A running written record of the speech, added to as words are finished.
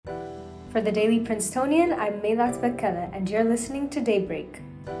For the Daily Princetonian, I'm Meilat Bekele, and you're listening to Daybreak.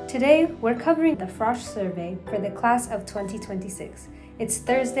 Today, we're covering the Frosh survey for the class of 2026. It's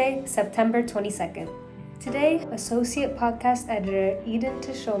Thursday, September 22nd. Today, Associate Podcast Editor Eden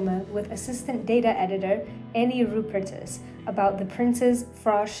Teshoma with Assistant Data Editor Annie Rupertus about the Prince's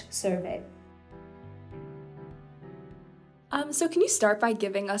Frosh survey. So can you start by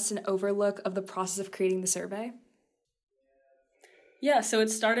giving us an overlook of the process of creating the survey? Yeah, so it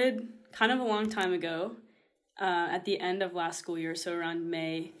started kind of a long time ago, at the end of last school year, so around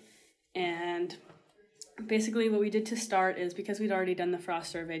May. And basically what we did to start is, because we'd already done the Frosh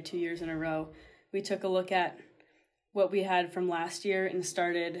survey 2 years in a row, we took a look at what we had from last year and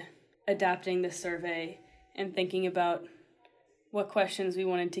started adapting the survey and thinking about what questions we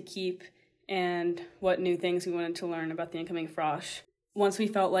wanted to keep and what new things we wanted to learn about the incoming Frosh. Once we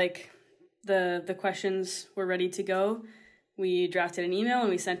felt like the questions were ready to go, we drafted an email and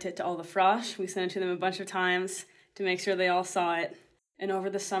we sent it to all the Frosh. We sent it to them a bunch of times to make sure they all saw it. And over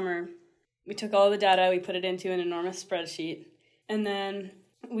the summer, we took all the data, we put it into an enormous spreadsheet, and then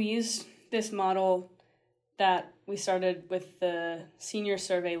we used this model that we started with the senior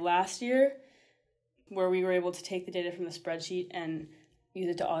survey last year, where we were able to take the data from the spreadsheet and use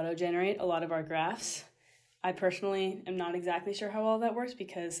it to auto-generate a lot of our graphs. I personally am not exactly sure how all that works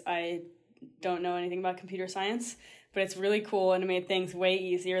because I don't know anything about computer science, but it's really cool and it made things way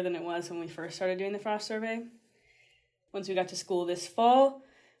easier than it was when we first started doing the Frosh survey. Once we got to school this fall,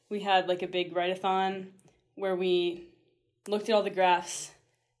 we had like a big write-a-thon where we looked at all the graphs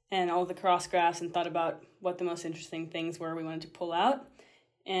and all the cross graphs and thought about what the most interesting things were we wanted to pull out.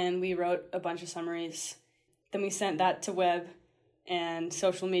 And we wrote a bunch of summaries. Then we sent that to web and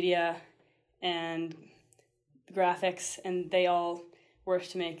social media and graphics, and they all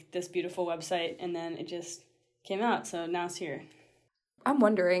worked to make this beautiful website, and then it just came out, so now it's here. I'm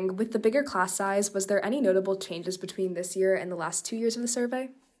wondering, with the bigger class size, was there any notable changes between this year and the last 2 years of the survey?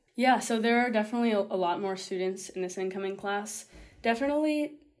 Yeah, so there are definitely a lot more students in this incoming class.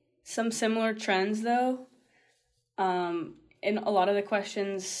 Definitely some similar trends, though. And a lot of the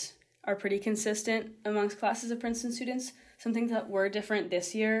questions are pretty consistent amongst classes of Princeton students. Some things that were different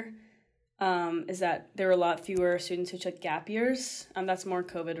this year is that there were a lot fewer students who took gap years. That's more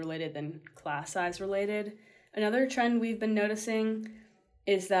COVID-related than class size-related. Another trend we've been noticing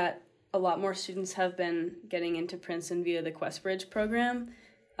is that a lot more students have been getting into Princeton via the QuestBridge program.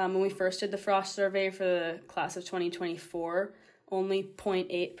 When we first did the Frosh survey for the class of 2024, only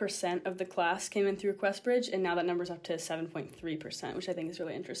 0.8% of the class came in through QuestBridge, and now that number's up to 7.3%, which I think is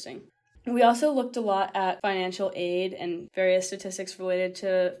really interesting. We also looked a lot at financial aid and various statistics related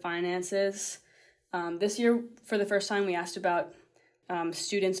to finances. This year, for the first time, we asked about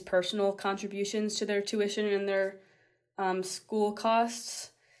students' personal contributions to their tuition and their school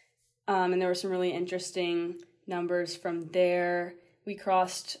costs. And there were some really interesting numbers from there. We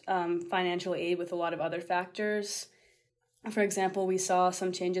crossed financial aid with a lot of other factors. For example, we saw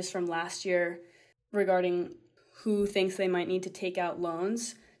some changes from last year regarding who thinks they might need to take out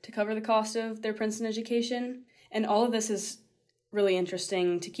loans to cover the cost of their Princeton education. And all of this is really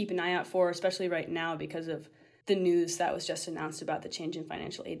interesting to keep an eye out for, especially right now because of the news that was just announced about the change in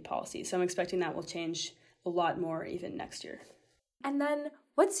financial aid policy. So I'm expecting that will change a lot more even next year. And then,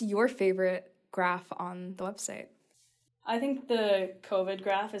 what's your favorite graph on the website? I think the COVID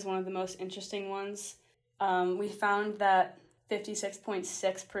graph is one of the most interesting ones. We found that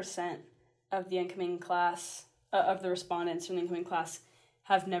 56.6% of the incoming class, of the respondents from the incoming class,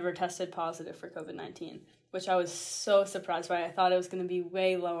 have never tested positive for COVID-19, which I was so surprised by. I thought it was going to be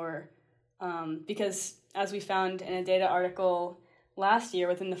way lower because, as we found in a data article last year,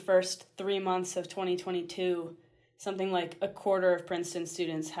 within the first 3 months of 2022, something like a quarter of Princeton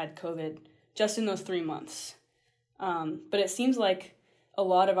students had COVID just in those 3 months. But it seems like a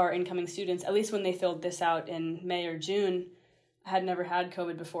lot of our incoming students, at least when they filled this out in May or June, had never had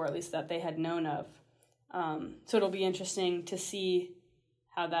COVID before, at least that they had known of. So it'll be interesting to see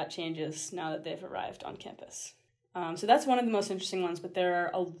how that changes now that they've arrived on campus. So that's one of the most interesting ones, but there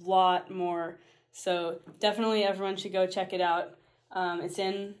are a lot more. So definitely everyone should go check it out. It's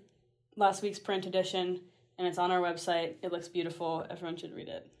in last week's print edition, and it's on our website. It looks beautiful. Everyone should read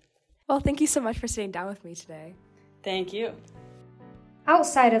it. Well, thank you so much for sitting down with me today. Thank you.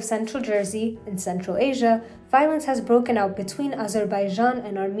 Outside of Central Jersey, in Central Asia, violence has broken out between Azerbaijan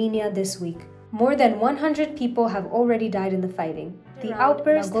and Armenia this week. More than 100 people have already died in the fighting. The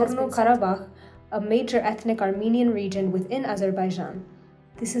outburst has been Nagorno-Karabakh, a major ethnic Armenian region within Azerbaijan.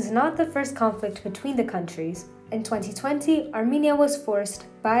 This is not the first conflict between the countries. In 2020, Armenia was forced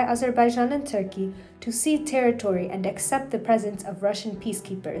by Azerbaijan and Turkey to cede territory and accept the presence of Russian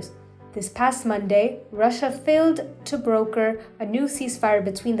peacekeepers. This past Monday, Russia failed to broker a new ceasefire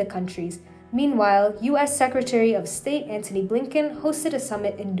between the countries. Meanwhile, U.S. Secretary of State Antony Blinken hosted a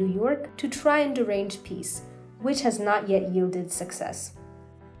summit in New York to try and arrange peace, which has not yet yielded success.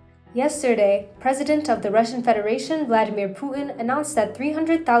 Yesterday, President of the Russian Federation, Vladimir Putin, announced that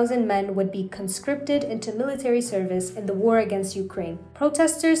 300,000 men would be conscripted into military service in the war against Ukraine.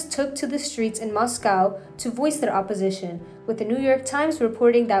 Protesters took to the streets in Moscow to voice their opposition, with the New York Times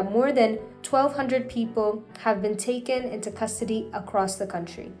reporting that more than 1,200 people have been taken into custody across the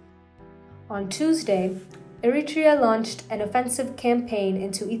country. On Tuesday, Eritrea launched an offensive campaign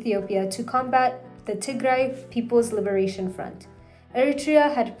into Ethiopia to combat the Tigray People's Liberation Front.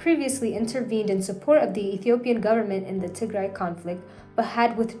 Eritrea had previously intervened in support of the Ethiopian government in the Tigray conflict, but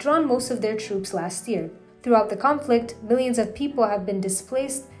had withdrawn most of their troops last year. Throughout the conflict, millions of people have been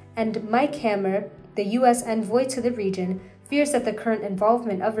displaced, and Mike Hammer, the U.S. envoy to the region, fears that the current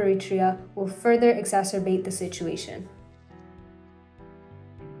involvement of Eritrea will further exacerbate the situation.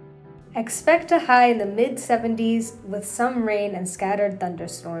 Expect a high in the mid-70s with some rain and scattered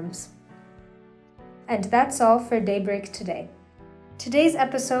thunderstorms. And that's all for Daybreak today. Today's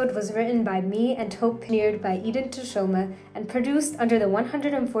episode was written by me and Hope Pineared by Eden Tashoma and produced under the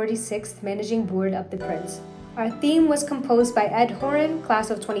 146th Managing Board of The Prince. Our theme was composed by Ed Horan, class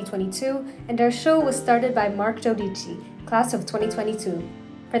of 2022, and our show was started by Mark Giudici, class of 2022.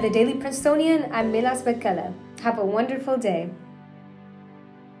 For the Daily Princetonian, I'm Milas Bekele. Have a wonderful day.